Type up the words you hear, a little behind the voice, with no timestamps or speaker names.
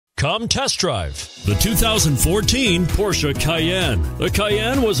Come test drive the 2014 Porsche Cayenne. The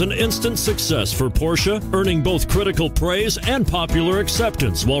Cayenne was an instant success for Porsche, earning both critical praise and popular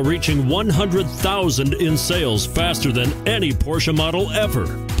acceptance while reaching 100,000 in sales faster than any Porsche model ever.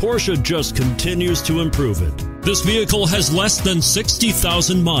 Porsche just continues to improve it. This vehicle has less than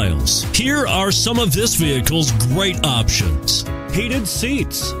 60,000 miles. Here are some of this vehicle's great options: heated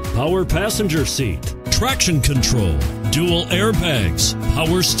seats, power passenger seat, traction control, dual airbags,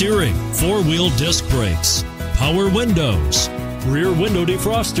 power steering, four-wheel disc brakes, power windows, rear window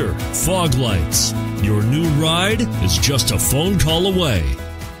defroster, fog lights. Your new ride is just a phone call away.